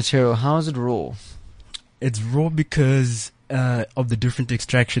develop the material, how is it raw? It's raw because of the different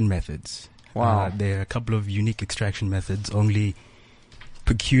extraction methods. Wow. There are a couple of unique extraction methods only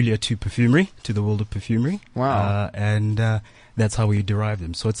peculiar to perfumery, to the world of perfumery. Wow. And that's how we derive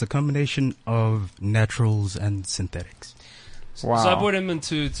them. So it's a combination of naturals and synthetics. Wow. So I brought him in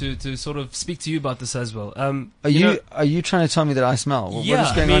to sort of speak to you about this as well. Are you trying to tell me that I smell? What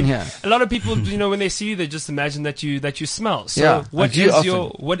is going on here? A lot of people, when they see you, they just imagine that you smell. So Yeah, what I do is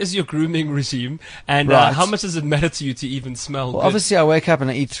often. what is your grooming regime, and Right. how much does it matter to you to even smell Well, good? obviously I wake up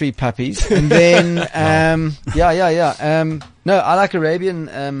and I eat 3 puppies, and then no, I like Arabian.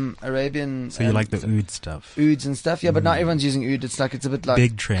 So you like the oud stuff? ouds and stuff. Yeah, but not everyone's using oud. It's a bit like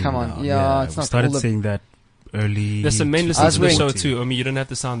Big trend Come now. on, yeah, it's we not started all the seeing that early. There's some men I listening was to the wearing- show too. I mean, you don't have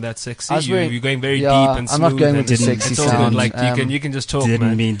to sound that sexy. I was wearing- You're going very yeah, deep and I'm smooth. not going with the and sexy it's all sound. good. Like you can just talk, Didn't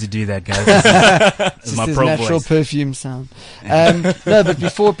man. mean to do that, guys. This is Just my this pro natural voice. perfume sound. No, but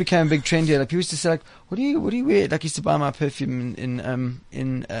before it became a big trend here, like people used to say, like, what do you wear? Like, I used to buy my perfume in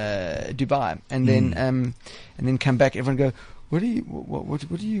Dubai, and then come back. Everyone go, what do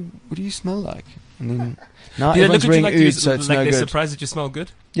you smell like? And then now Do they everyone's look at you wearing like oud, so it's like no they're good. surprised that you smell good?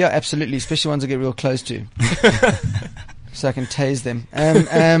 Yeah, absolutely, especially ones I get real close to, so I can tase them.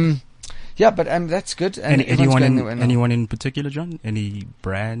 Yeah, but that's good. And everyone's going that way now. Anyone in particular, John? Any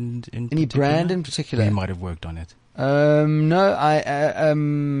brand in Any particular? brand in particular? You might have worked on it. No, let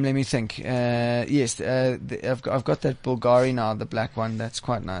me think. Yes, I've got that Bulgari now, the black one. That's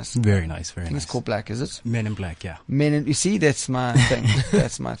quite nice. Very nice, very I think nice. it's called black, is it? Men in Black, yeah. You see, that's my thing.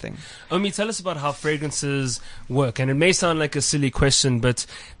 That's my thing. Omi, tell us about how fragrances work. And it may sound like a silly question, but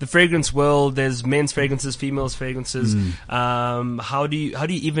the fragrance world, there's men's fragrances, females fragrances. How do you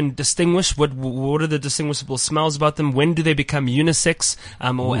even distinguish? What are the distinguishable smells about them? When do they become unisex?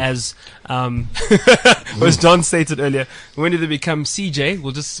 Or as John stated earlier, when do they become CJ?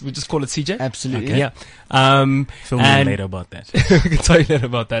 We'll just call it CJ. Absolutely. Okay. Yeah. Fill me in later about that. We can tell you later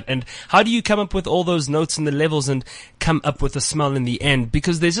about that. And how do you come up with all those notes and the levels and come up with a smell in the end?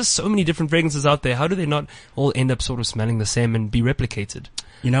 Because there's just so many different fragrances out there. How do they not all end up sort of smelling the same and be replicated?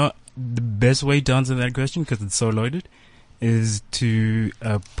 You know, the best way to answer that question, because it's so loaded, is to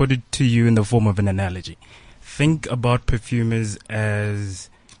put it to you in the form of an analogy. Think about perfumers as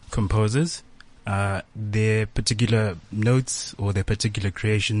composers. Their particular notes or their particular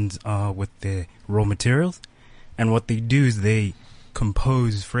creations are with their raw materials, and what they do is they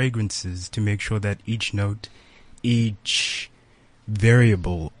compose fragrances to make sure that each note, each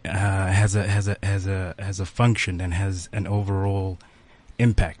variable has a function and has an overall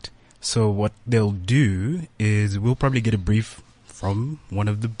impact. So what they'll do is we'll probably get a brief from one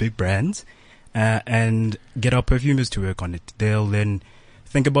of the big brands and get our perfumers to work on it. They'll then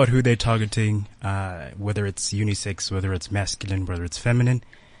think about who they're targeting, whether it's unisex, whether it's masculine, whether it's feminine,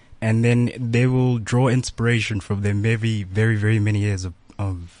 and then they will draw inspiration from their very, very, very many years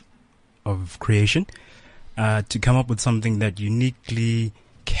of creation to come up with something that uniquely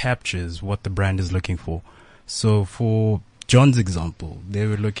captures what the brand is looking for. So for John's example, they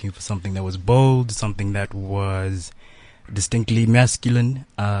were looking for something that was bold, something that was distinctly masculine.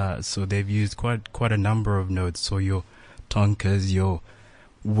 So they've used quite a number of notes. So your tonkas, your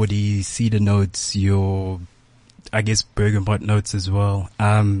woody cedar notes, your, I guess, bergamot notes as well.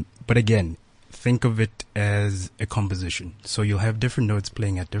 But again, think of it as a composition. So you'll have different notes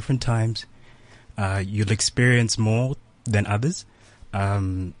playing at different times. You'll experience more than others.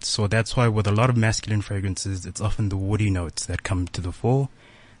 So that's why with a lot of masculine fragrances, it's often the woody notes that come to the fore.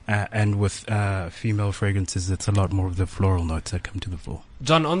 And with female fragrances, it's a lot more of the floral notes that come to the fore.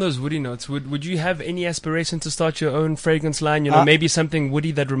 John, on those woody notes, would you have any aspiration to start your own fragrance line? You know, maybe something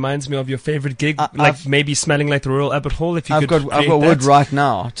woody that reminds me of your favorite gig, like maybe smelling like the Royal Albert Hall. If you I've could, got wood right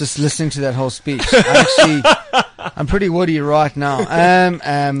now. Just listening to that whole speech, I'm pretty woody right now.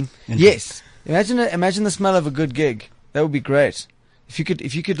 Yes, imagine the smell of a good gig. That would be great. If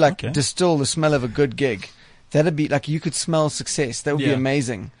you could distill the smell of a good gig, that'd be like you could smell success. That would be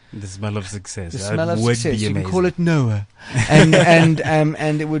amazing. The smell of success. The smell of would success. Be you amazing. can call it Noah,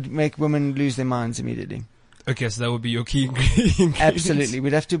 and it would make women lose their minds immediately. Okay, so that would be your key ingredient. Absolutely,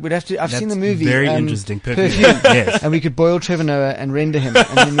 we'd have to. I've seen the movie. Very interesting. Perfume. Yes, and we could boil Trevor Noah and render him,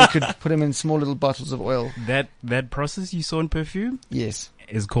 and then we could put him in small little bottles of oil. That process you saw in Perfume, yes,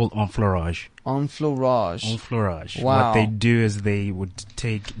 is called enfleurage. Enfleurage. Enfleurage. Wow. What they do is they would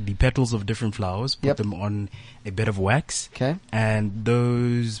take the petals of different flowers, put them on a bed of wax, and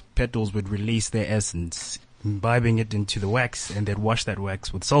those petals would release their essence, imbibing it into the wax, and they'd wash that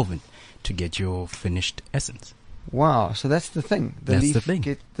wax with solvent to get your finished essence. Wow. So that's the thing. That's the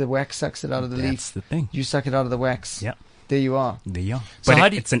thing. The wax sucks it out of the leaf. That's the thing. You suck it out of the wax. Yeah. There you are. There you are. So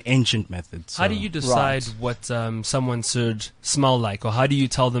But it's an ancient method. So. How do you decide what someone should smell like, or how do you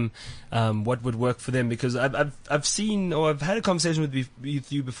tell them what would work for them? Because I've seen, or I've had a conversation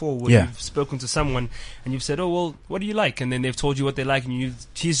with you before where you've spoken to someone and you've said, "Oh well, what do you like?" And then they've told you what they like, and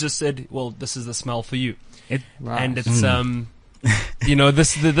he's just said, "Well, this is the smell for you," and it's you know,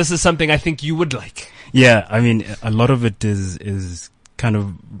 this is something I think you would like. Yeah, I mean, a lot of it is kind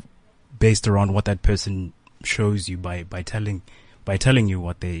of based around what that person shows you by telling you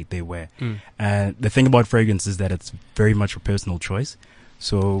what they wear. And the thing about fragrance is that it's very much a personal choice.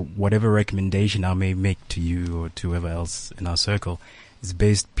 So whatever recommendation I may make to you or to whoever else in our circle is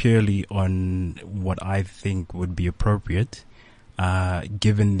based purely on what I think would be appropriate,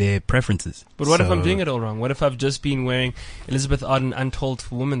 given their preferences. But what if I'm doing it all wrong? What if I've just been wearing Elizabeth Arden Untold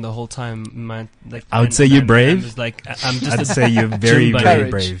Woman the whole time? I would say you're brave. I'd say you're very, very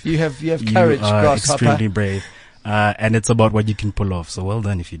brave. You have courage, you are Grasshopper. extremely brave. And it's about what you can pull off. So well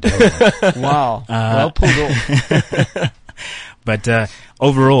done if you do it. Wow. Well pulled off. But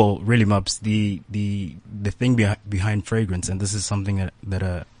overall, really, Mups, the thing behind fragrance, and this is something that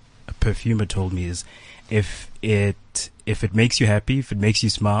a perfumer told me, is if it makes you happy, if it makes you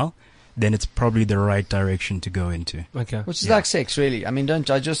smile, then it's probably the right direction to go into. Okay. Which is like sex, really. I mean, don't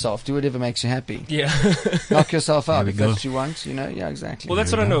judge yourself. Do whatever makes you happy. Yeah. Knock yourself out if go. that's what you want. You know. Yeah, exactly. Well,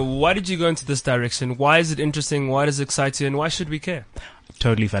 that's what I know. Why did you go into this direction? Why is it interesting? Why does it excite you? And why should we care?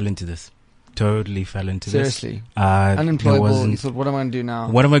 Totally fell into this. Seriously. Unemployable. You thought, what am I going to do now?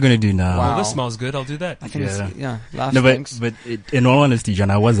 What am I going to do now? Wow. Well, this smells good. I'll do that. I think life No, stinks. but in all honesty,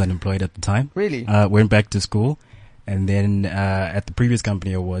 John, I was unemployed at the time. Really? Went back to school. And then at the previous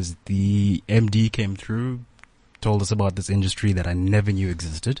company I was, the MD came through, told us about this industry that I never knew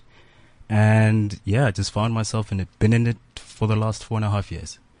existed. And I just found myself in it, been in it for the last 4.5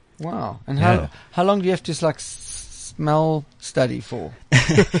 years. Wow. And how long do you have to smell study for?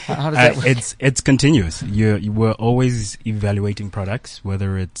 How does that work? It's continuous. You were always evaluating products,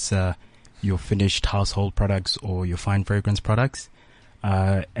 whether it's your finished household products or your fine fragrance products.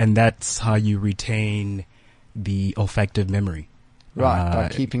 And that's how you retain the olfactive memory. Right, by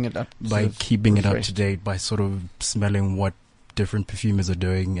keeping it up. By keeping it up to date, by sort of smelling what different perfumers are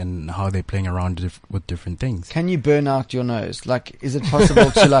doing and how they're playing around with different things. Can you burn out your nose? Like, is it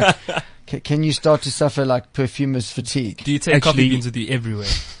possible to can you start to suffer like perfumer's fatigue? Do you take coffee beans with you everywhere?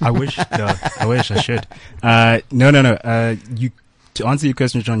 I wish I should. No. To answer your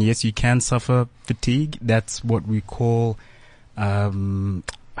question, John, yes, you can suffer fatigue. That's what we call,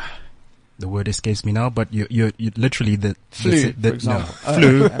 the word escapes me now, but you're literally the flu, for example.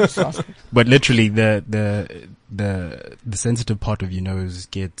 Flu. But literally the sensitive part of your nose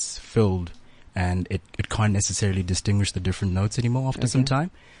gets filled, and it can't necessarily distinguish the different notes anymore after some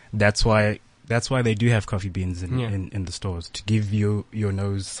time. That's why That's why they do have coffee beans Yeah. in the stores, to give your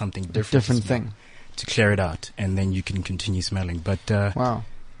nose something different. Different to smell, thing. to clear it out, and then you can continue smelling. But Wow.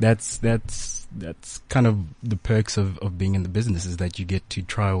 that's kind of the perks of being in the business, is that you get to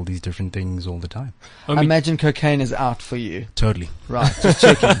try all these different things all the time. I imagine cocaine is out for you. Totally. Right. Just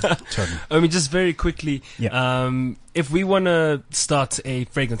checking. Totally. I mean, just very quickly, if we want to start a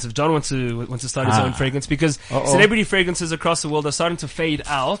fragrance, if John wants to start his own fragrance, because celebrity fragrances across the world are starting to fade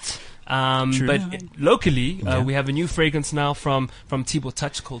out. True. But locally, we have a new fragrance now from Thibaut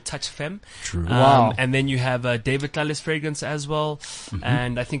Touch called Touch Femme. True. Wow. And then you have David Lallis fragrance as well.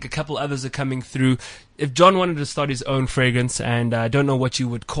 And I think a couple others are coming through. If John wanted to start his own fragrance, and I don't know what you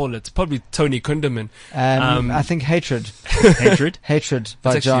would call it, probably Tony Kunderman. I think Hatred. Hatred. Hatred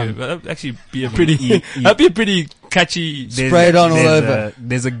by John. That'd actually be a pretty, that'd be a pretty catchy. Spray it on all over.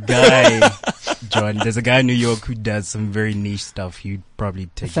 There's a guy, John. There's a guy in New York who does some very niche stuff. He'd probably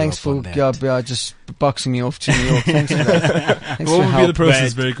take. Thanks you up for on that. just boxing me off to New York. Thanks for that. Thanks What for would be help. the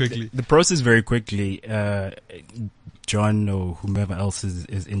process But very quickly? The process very quickly. John or whomever else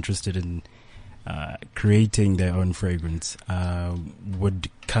is interested in creating their own fragrance would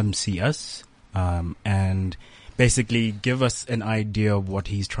come see us and basically give us an idea of what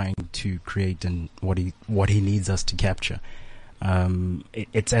he's trying to create and what he needs us to capture.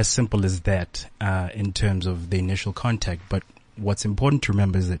 It's as simple as that in terms of the initial contact. But what's important to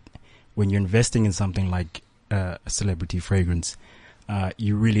remember is that when you're investing in something like a celebrity fragrance,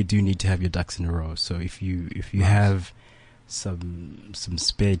 you really do need to have your ducks in a row. So if you have some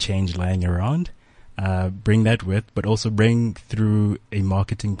spare change lying around, bring that with, but also bring through a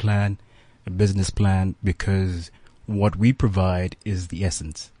marketing plan, a business plan, because what we provide is the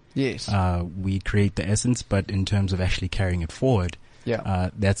essence. Yes. We create the essence, but in terms of actually carrying it forward,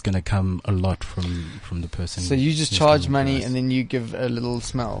 that's going to come a lot from the person. So you just who's charge coming to money us. and then you give a little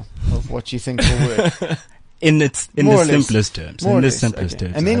smell of what you think will work. in the simplest terms. More or In the less, simplest okay.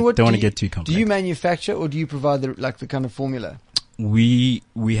 terms. And then I what don't want do to get too complex. Do you manufacture or do you provide the kind of formula? We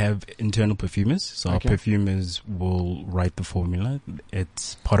have internal perfumers, so Okay. our perfumers will write the formula.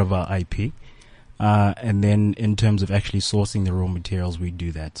 It's part of our IP. And then in terms of actually sourcing the raw materials, we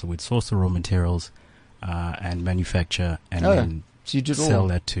do that. So we'd source the raw materials and manufacture, and then So you did sell all.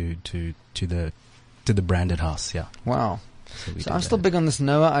 that to the branded house. Yeah. Wow. So, we So do I'm still that. big on this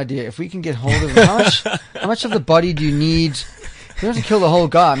Noah idea. If we can get hold of how much of the body do you need? You don't have to kill the whole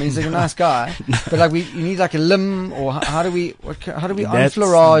guy. I mean, he's like a nice guy, but like you need like a limb, or how do we That's-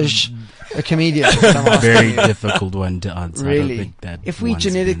 enfleurage a comedian? That's what I'm asking Very you. difficult one to answer. I don't Really? think that If we one's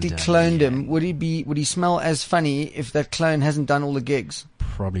genetically been done cloned yet. him, would he smell as funny if that clone hasn't done all the gigs?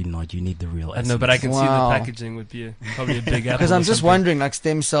 Probably not. You need the real. I know, but I can see the Wow. packaging would be probably a big apple. Because I'm or just something. wondering, like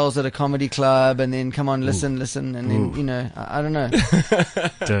stem cells at a comedy club, and then come on, listen, and then Ooh. I don't know.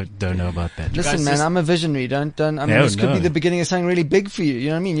 Don't know about that. Listen, guys man, just- I'm a visionary. Don't. I mean, No, this could be no. the beginning of something really big for you. You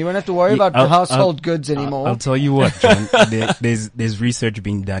know what I mean? You won't have to worry Yeah, about household goods anymore. I'll tell you what, John. There's research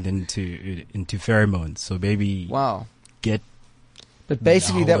being done into pheromones. So maybe Wow. get. But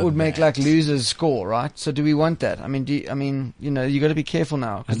basically, No, that would make that- like losers score, right? So do we want that? I mean, you got to be careful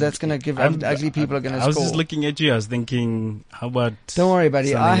now because that's going to give ugly people are going to I score. was just looking at you. I was thinking, how about? Don't worry, buddy.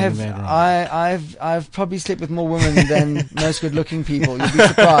 something I in the have, background? I've probably slept with more women than most good-looking people. You'll be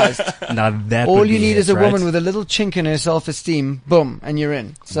surprised. Now that All would you be need it, is a right? woman with a little chink in her self-esteem. Boom, and you're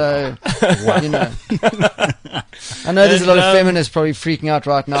in. So, you know. I know there's a lot of feminists probably freaking out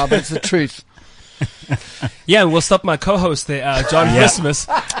right now, but it's the truth. Yeah, we'll stop my co-host there, John Christmas.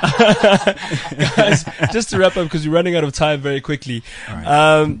 Guys, just to wrap up, because we're running out of time very quickly.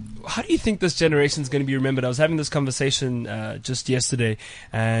 How do you think this generation is going to be remembered? I was having this conversation just yesterday,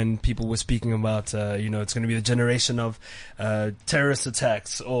 and people were speaking about, it's going to be the generation of terrorist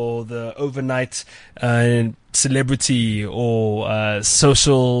attacks, or the overnight celebrity, or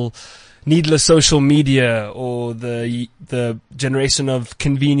needless social media, or the generation of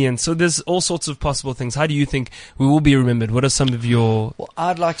convenience. So there's all sorts of possible things. How do you think we will be remembered? What are some of your... Well,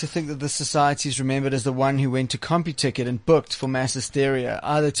 I'd like to think that the society is remembered as the one who went to CompuTicket and booked for Mass Hysteria,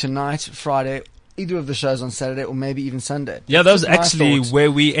 either tonight, Friday, either of the shows on Saturday, or maybe even Sunday. Yeah, that was That's my actually thought.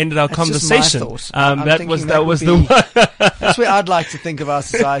 where we ended our That's just my conversation. thought. I'm That thinking was that would the be- one. That's where I'd like to think of our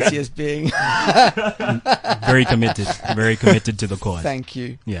society as being. Very committed to the cause. Thank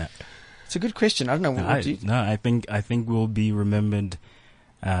you. Yeah. It's a good question. I don't know. What do you... I think we'll be remembered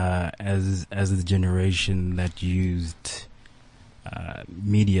as the generation that used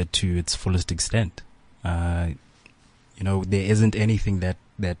media to its fullest extent. There isn't anything that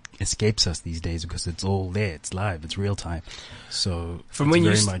escapes us these days because it's all there. It's live. It's real time. So From it's when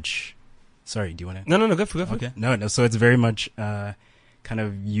you very much. Sorry, do you want to? No, go for it. Okay. No. So it's very much kind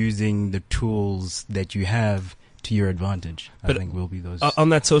of using the tools that you have to your advantage. But I think will be those. On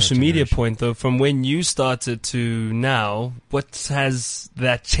that social media generation. point, though, from when you started to now, what has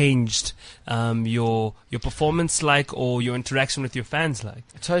that changed your performance like, or your interaction with your fans like?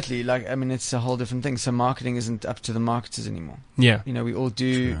 Totally. Like, I mean, it's a whole different thing. So marketing isn't up to the marketers anymore. Yeah. You know, we all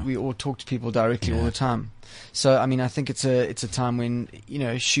True. we all talk to people directly all Yeah. the time. So, I mean, I think it's a time when, you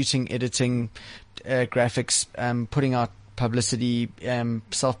know, shooting, editing, graphics, putting out publicity,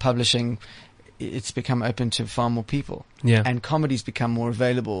 self-publishing, it's become open to far more people. Yeah. And comedy's become more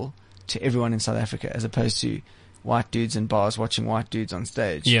available to everyone in South Africa, as opposed to white dudes in bars watching white dudes on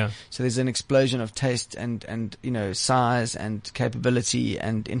stage. Yeah. So there's an explosion of taste and you know, size and capability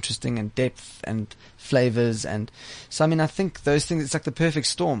and interesting and depth and flavors. And so, I mean, I think those things, it's like the perfect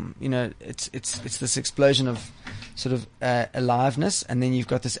storm. You know, it's this explosion of sort of aliveness, and then you've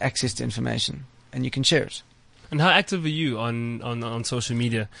got this access to information, and you can share it. And how active are you on social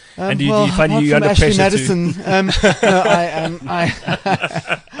media? And do you find apart you from under Ashley pressure Madison,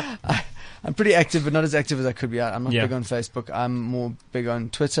 I'm pretty active, but not as active as I could be. I'm not Yeah. big on Facebook. I'm more big on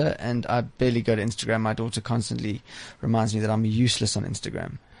Twitter, and I barely go to Instagram. My daughter constantly reminds me that I'm useless on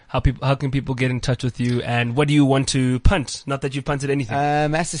Instagram. How can people get in touch with you, and what do you want to punt? Not that you've punted anything.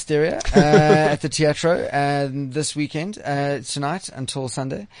 Mass Hysteria at the Teatro this weekend, tonight until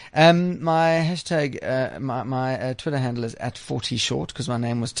Sunday. My hashtag, my Twitter handle is @40short because my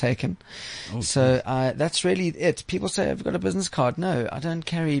name was taken. So that's really it. People say, I've got a business card. No, I don't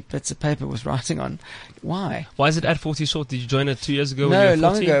carry bits of paper with writing on. Why? Why is it @40short? Did you join it 2 years ago? when No, you were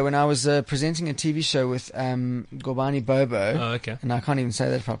long 14? ago when I was presenting a TV show with Gorbani Bobo. Oh, okay. And I can't even say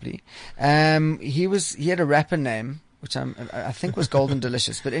that properly. He had a rapper name, which I think was Golden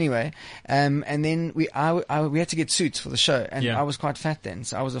Delicious. But anyway, and then we had to get suits for the show, and Yeah. I was quite fat then,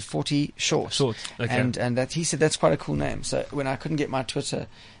 so I was a 40 short. Short, okay. And that he said that's quite a cool name. So when I couldn't get my Twitter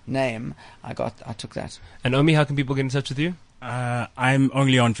name, I took that. And Omi, how can people get in touch with you? I'm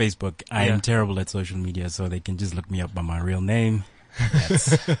only on Facebook. I Yeah. am terrible at social media, so they can just look me up by my real name.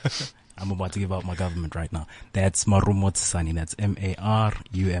 That's, I'm about to give out my government right now. That's Marumo Tsani. That's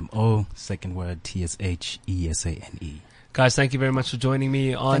MARUMO, second word TSHESANE. Guys, thank you very much for joining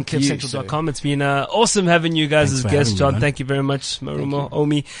me on Thank you, CliffCentral.com. It's been awesome having you guys Thanks as for guests. having me, John, man. thank you very much. Marumo, Thank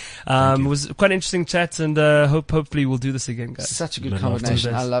Omi. Thank It you. was quite an interesting chat, and hopefully we'll do this again, guys. Such a good Love to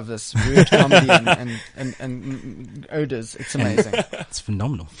combination. this. I love this weird comedy and odors. It's amazing. It's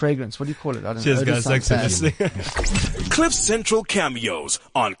phenomenal. Fragrance. What do you call it? I don't Cheers, know. Odors guys. Thanks sound for bad. listening. Cliff Central cameos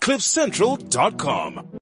on CliffCentral.com.